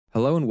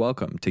Hello and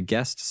welcome to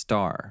Guest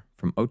Star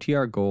from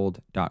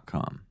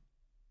OTRGold.com.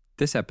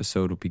 This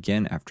episode will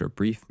begin after a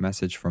brief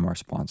message from our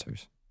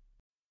sponsors.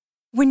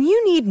 When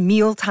you need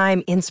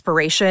mealtime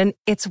inspiration,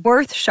 it's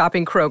worth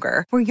shopping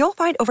Kroger, where you'll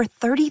find over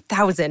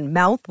 30,000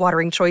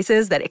 mouth-watering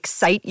choices that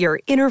excite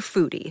your inner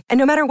foodie. And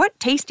no matter what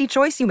tasty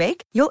choice you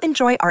make, you'll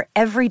enjoy our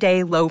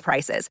everyday low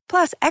prices,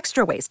 plus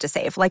extra ways to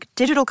save, like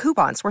digital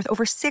coupons worth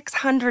over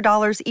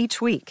 $600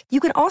 each week. You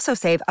can also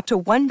save up to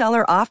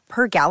 $1 off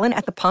per gallon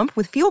at the pump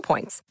with fuel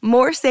points.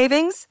 More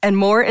savings and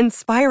more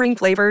inspiring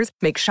flavors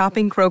make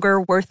shopping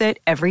Kroger worth it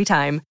every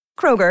time.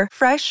 Kroger,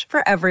 fresh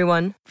for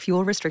everyone.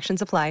 Fuel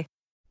restrictions apply.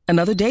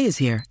 Another day is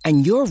here,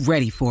 and you're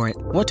ready for it.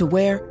 What to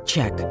wear?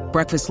 Check.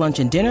 Breakfast, lunch,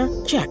 and dinner?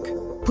 Check.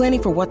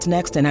 Planning for what's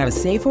next and how to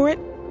save for it?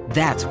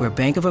 That's where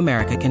Bank of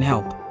America can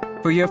help.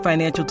 For your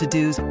financial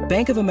to-dos,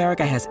 Bank of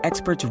America has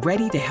experts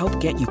ready to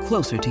help get you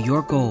closer to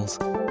your goals.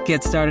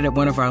 Get started at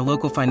one of our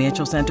local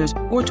financial centers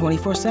or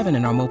 24/7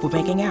 in our mobile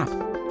banking app.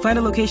 Find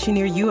a location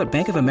near you at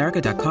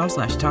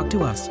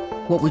bankofamerica.com/talktous.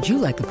 What would you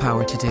like the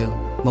power to do?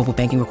 Mobile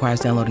banking requires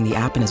downloading the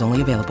app and is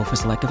only available for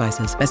select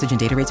devices. Message and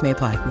data rates may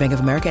apply. Bank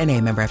of America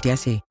N.A., member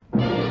FDIC.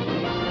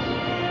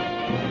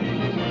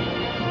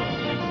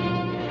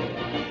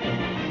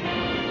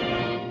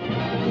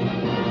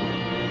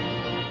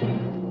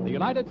 The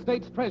United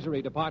States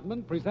Treasury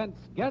Department presents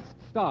Guest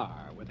Star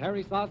with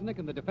Harry Sosnick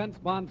and the Defense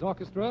Bonds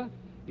Orchestra,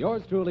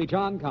 yours truly,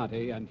 John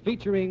Conte, and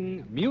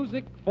featuring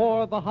Music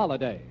for the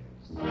Holidays.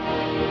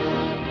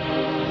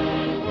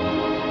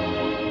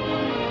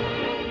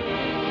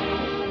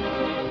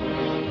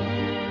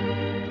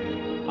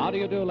 How do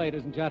you do,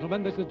 ladies and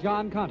gentlemen? This is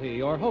John Conte,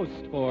 your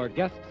host for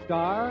Guest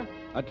Star,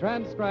 a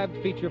transcribed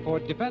feature for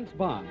defense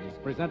bonds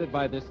presented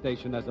by this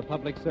station as a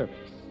public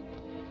service.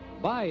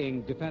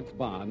 Buying defense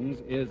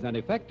bonds is an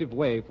effective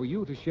way for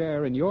you to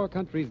share in your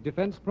country's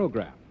defense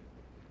program.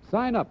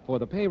 Sign up for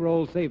the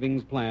payroll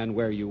savings plan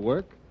where you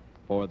work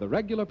for the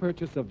regular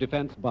purchase of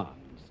defense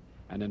bonds,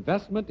 an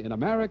investment in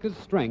America's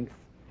strength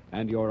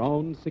and your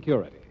own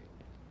security.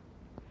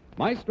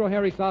 Maestro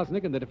Harry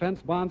Sosnick and the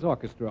Defense Bonds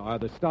Orchestra are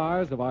the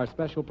stars of our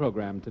special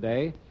program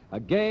today,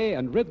 a gay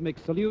and rhythmic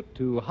salute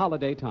to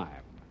holiday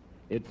time.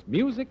 It's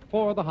Music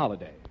for the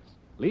Holidays,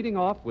 leading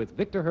off with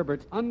Victor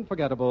Herbert's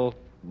unforgettable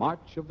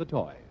March of the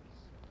Toys.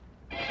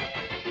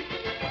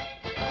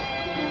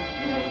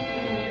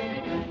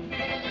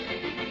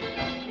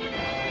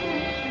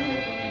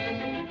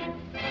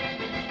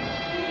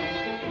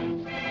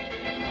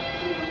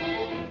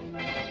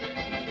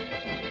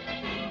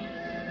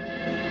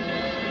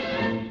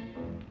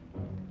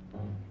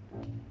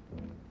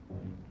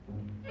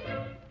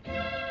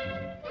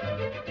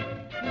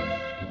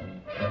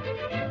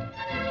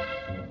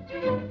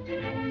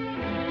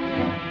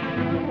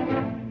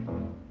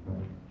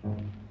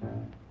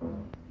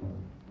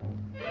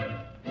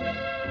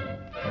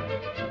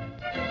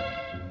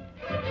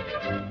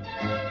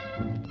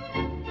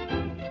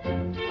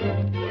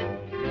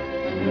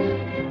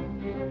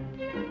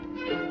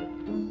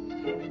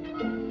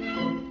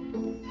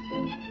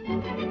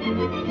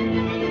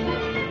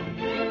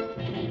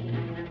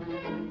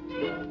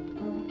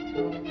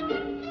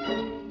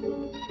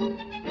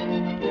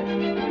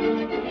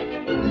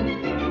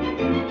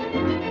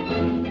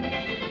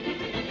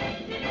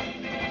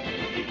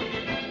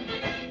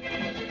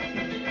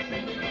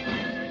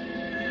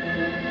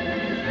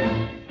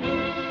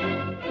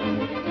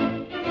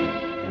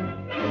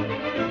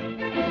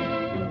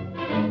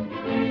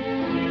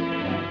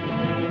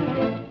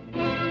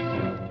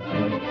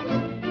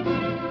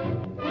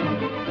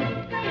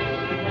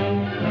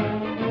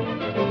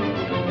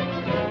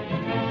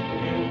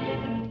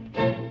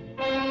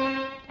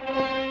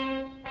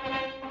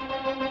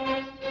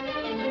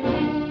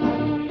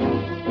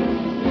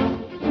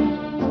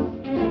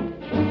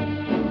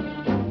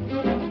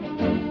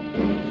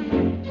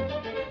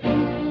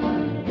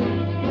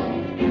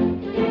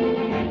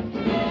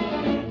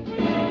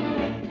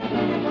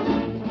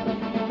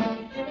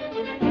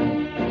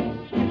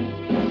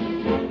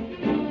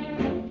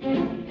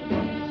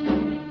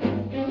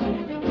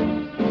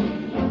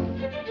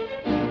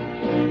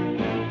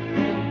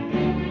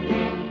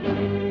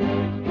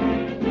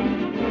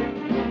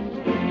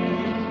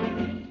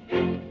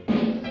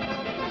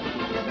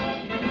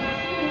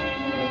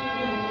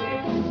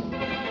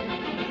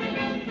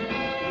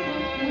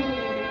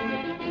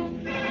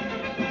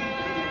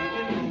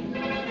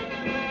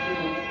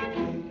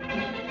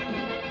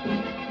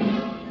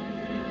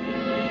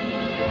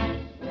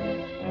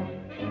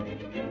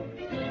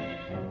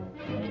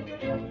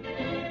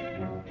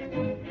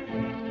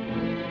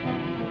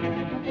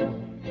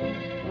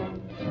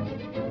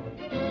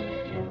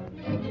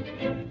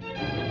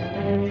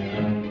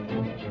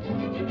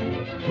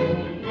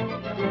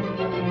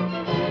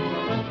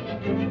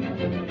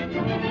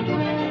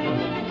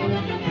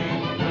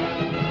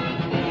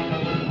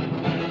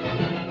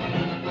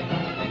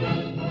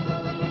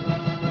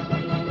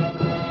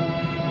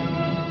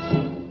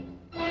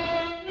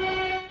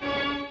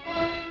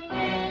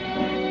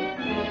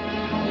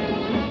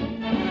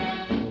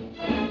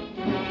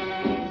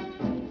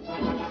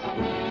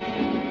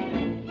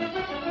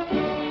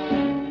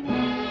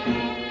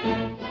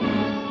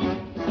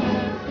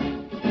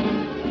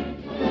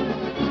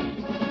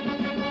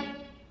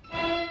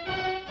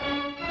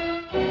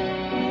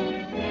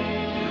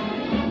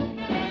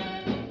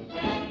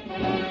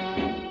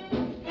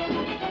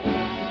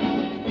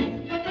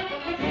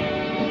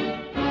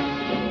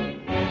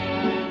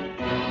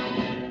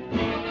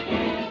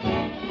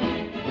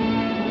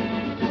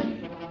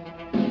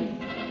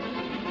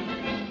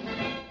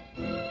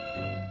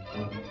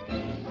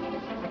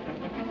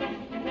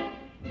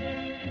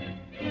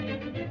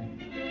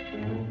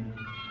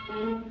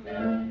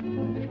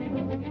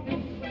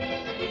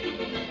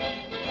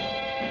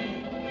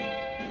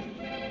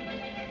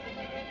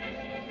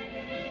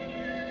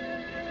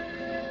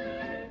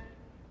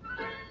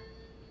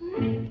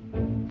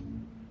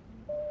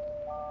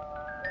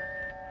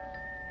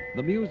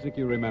 The music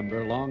you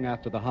remember long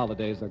after the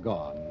holidays are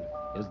gone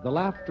is the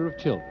laughter of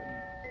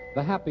children,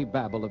 the happy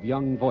babble of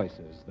young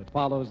voices that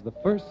follows the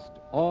first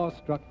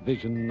awe-struck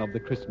vision of the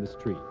Christmas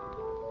tree.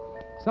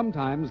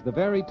 Sometimes the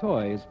very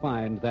toys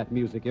find that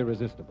music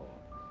irresistible,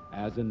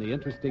 as in the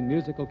interesting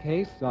musical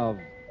case of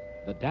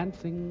The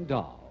Dancing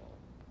Doll.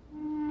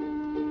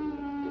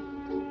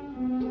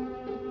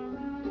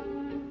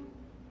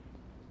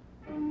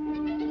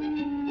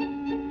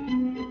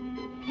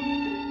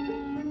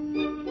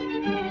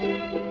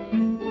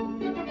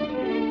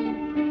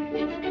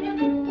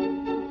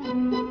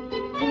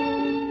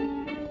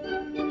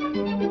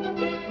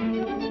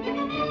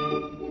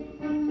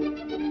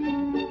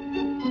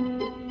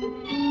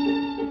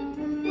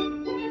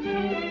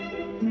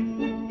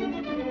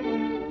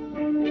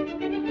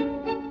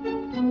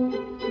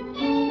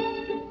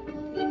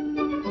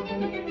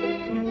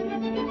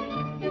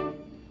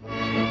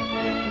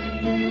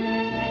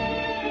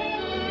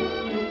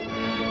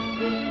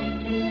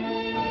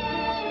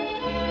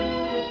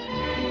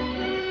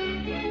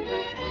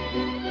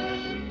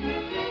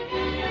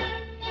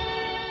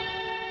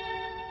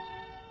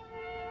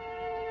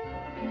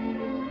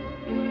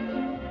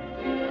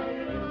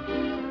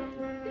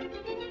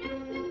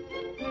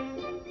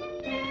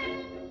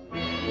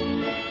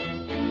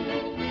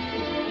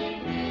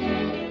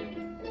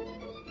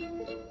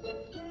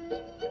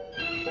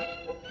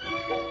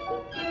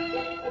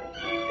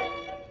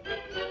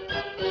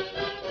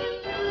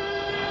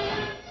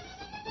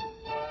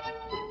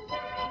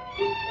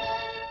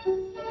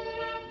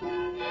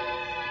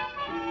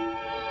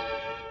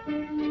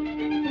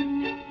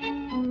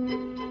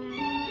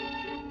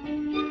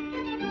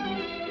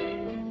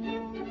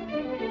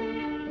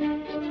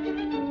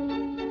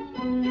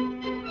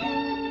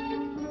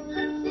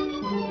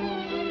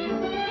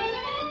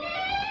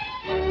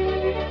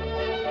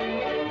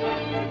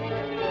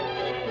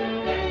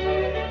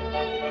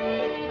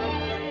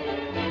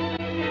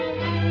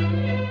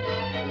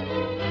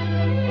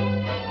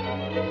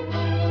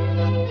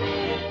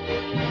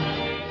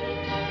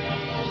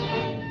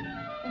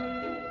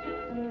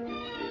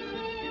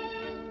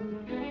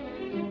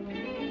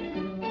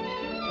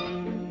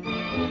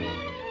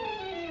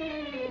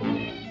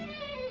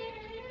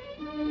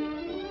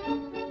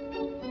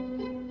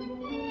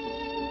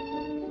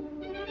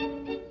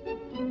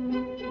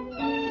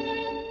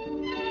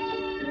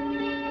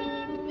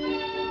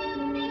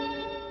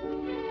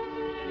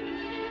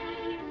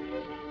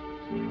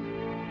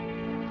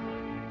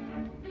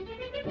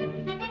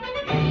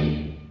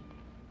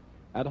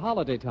 At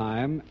holiday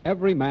time,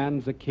 every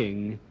man's a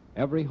king,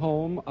 every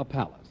home a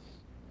palace.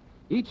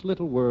 Each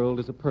little world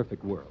is a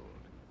perfect world,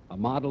 a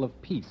model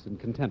of peace and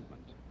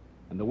contentment,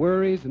 and the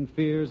worries and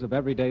fears of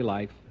everyday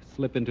life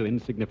slip into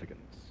insignificance.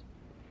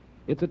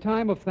 It's a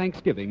time of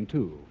thanksgiving,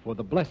 too, for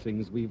the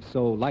blessings we've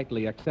so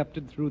lightly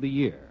accepted through the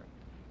year,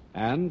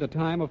 and a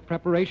time of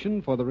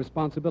preparation for the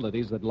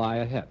responsibilities that lie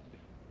ahead.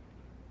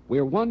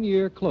 We're 1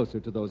 year closer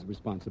to those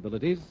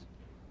responsibilities,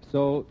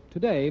 so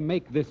today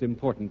make this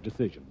important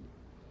decision.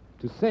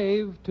 To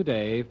save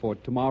today for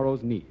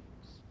tomorrow's needs.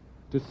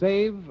 To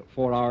save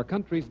for our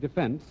country's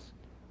defense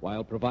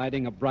while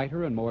providing a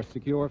brighter and more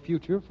secure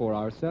future for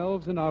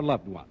ourselves and our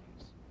loved ones.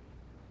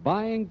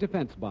 Buying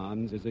defense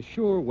bonds is a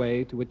sure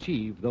way to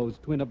achieve those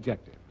twin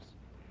objectives.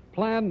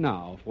 Plan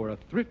now for a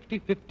thrifty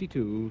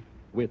 52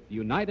 with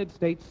United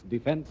States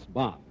Defense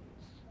Bonds.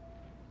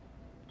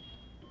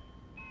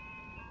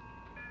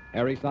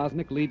 Harry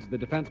Sosnick leads the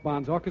Defense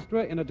Bonds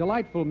Orchestra in a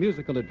delightful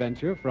musical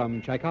adventure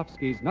from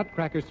Tchaikovsky's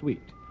Nutcracker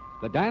Suite,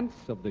 The Dance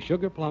of the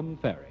Sugar Plum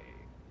Fairy.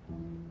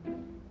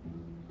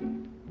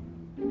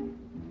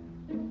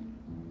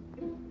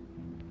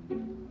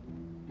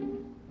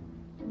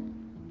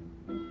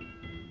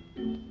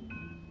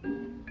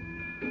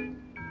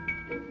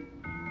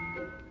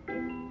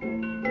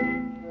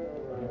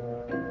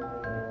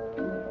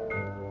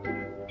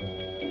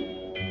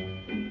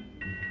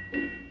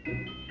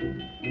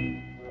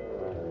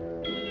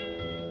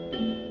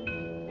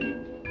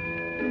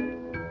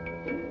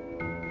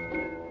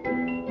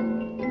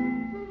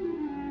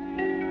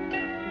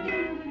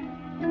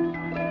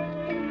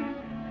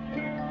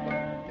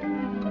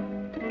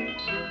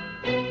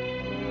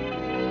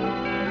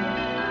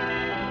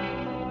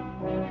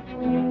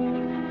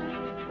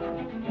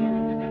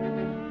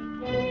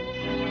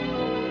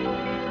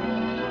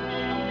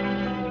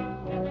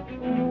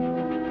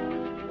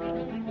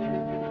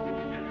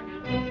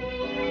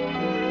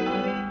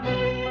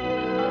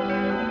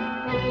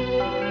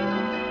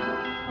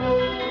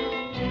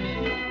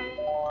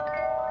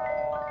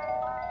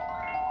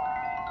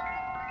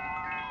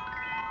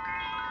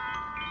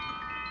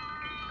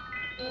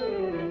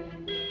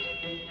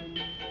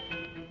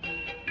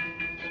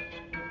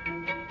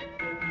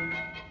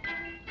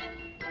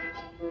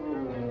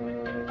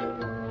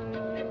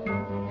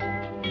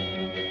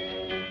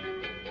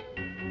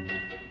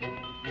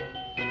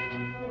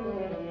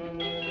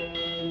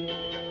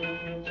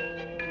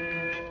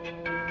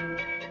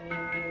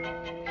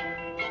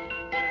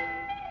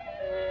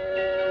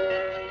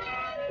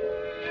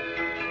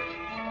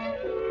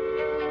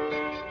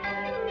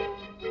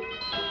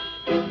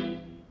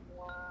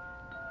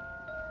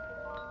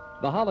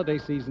 The holiday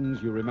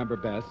seasons you remember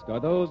best are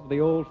those of the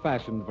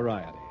old-fashioned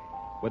variety,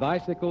 with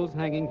icicles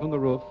hanging from the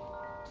roof,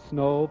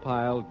 snow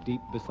piled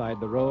deep beside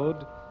the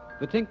road,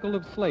 the tinkle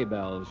of sleigh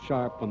bells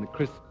sharp on the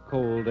crisp,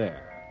 cold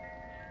air.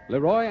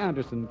 Leroy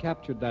Anderson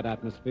captured that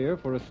atmosphere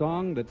for a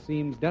song that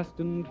seems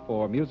destined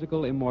for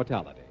musical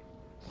immortality,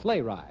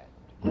 Sleigh Ride.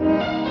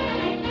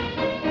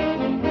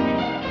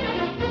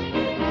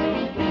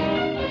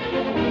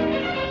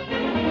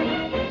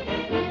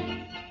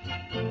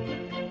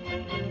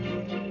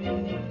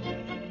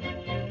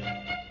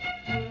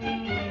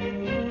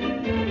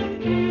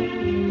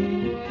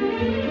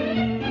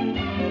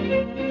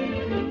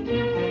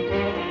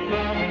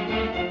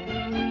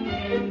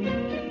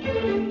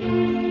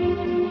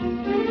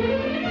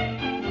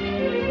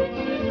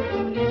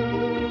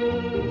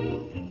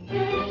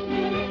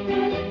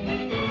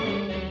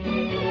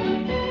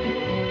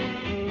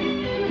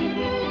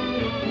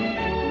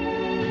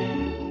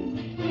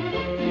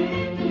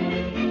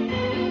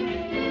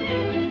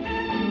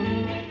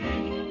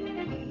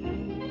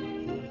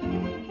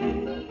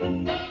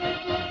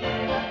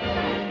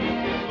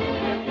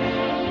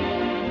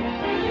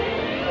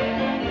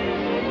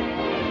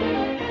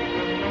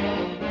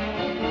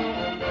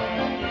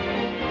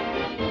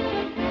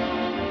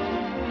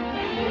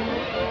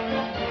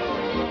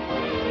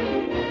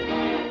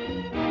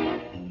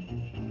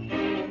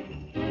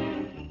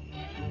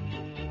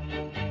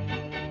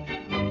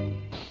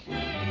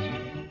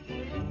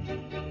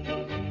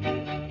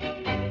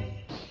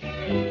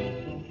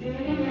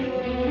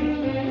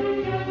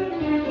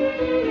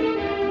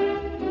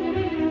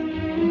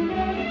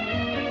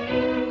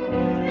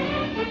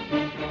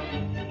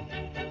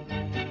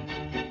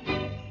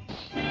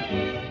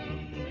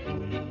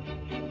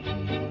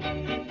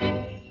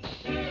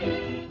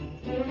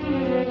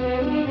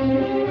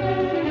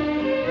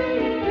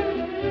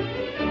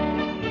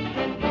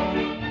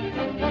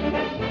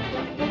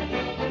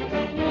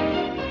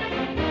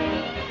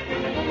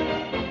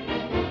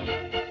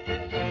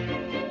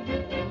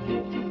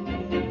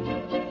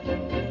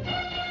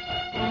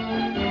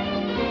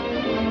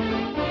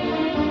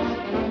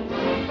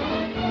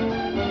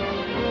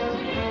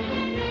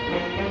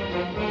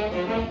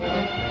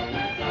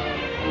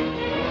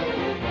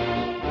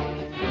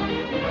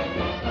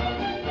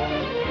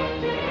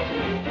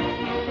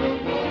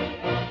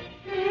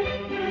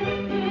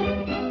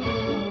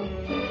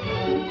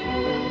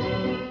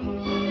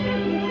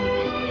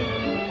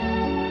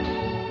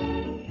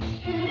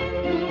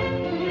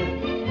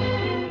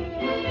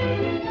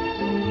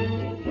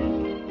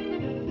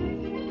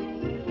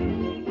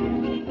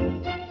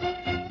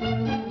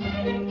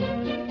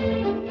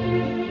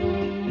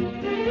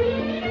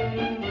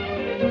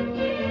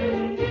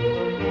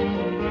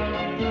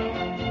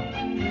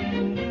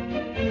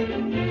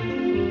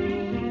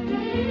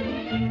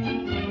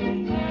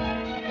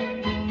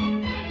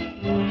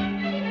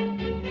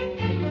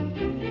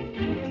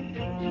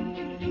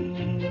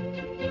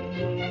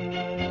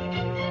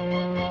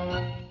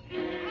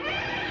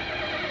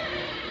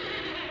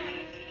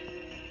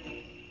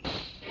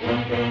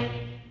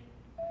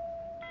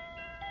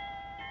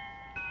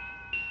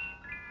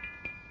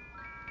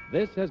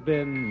 This has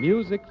been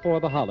Music for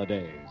the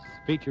Holidays,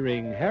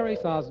 featuring Harry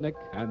Sosnick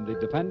and the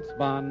Defense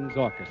Bonds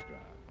Orchestra.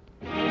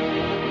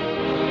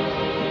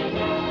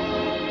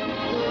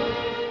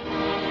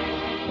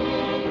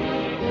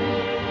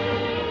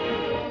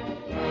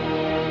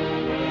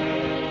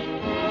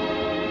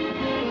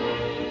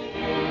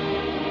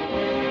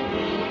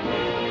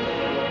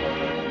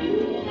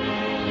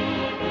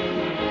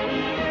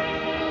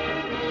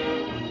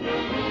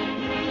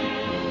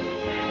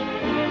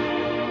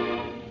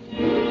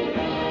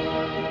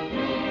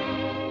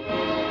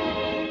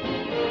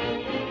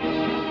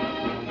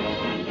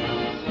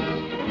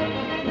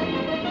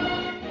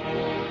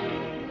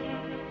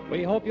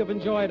 We hope you've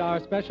enjoyed our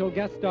special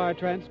guest star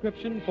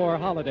transcription for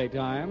Holiday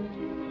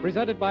Time,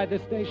 presented by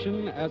this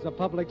station as a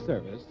public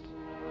service,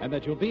 and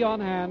that you'll be on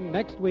hand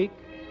next week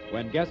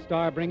when guest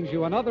star brings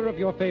you another of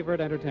your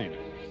favorite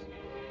entertainers.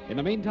 In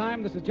the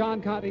meantime, this is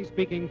John Conte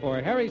speaking for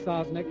Harry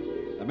Sosnick,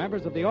 the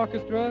members of the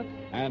orchestra,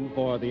 and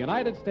for the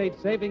United States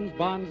Savings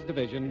Bonds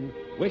Division,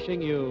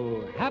 wishing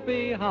you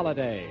happy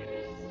holidays.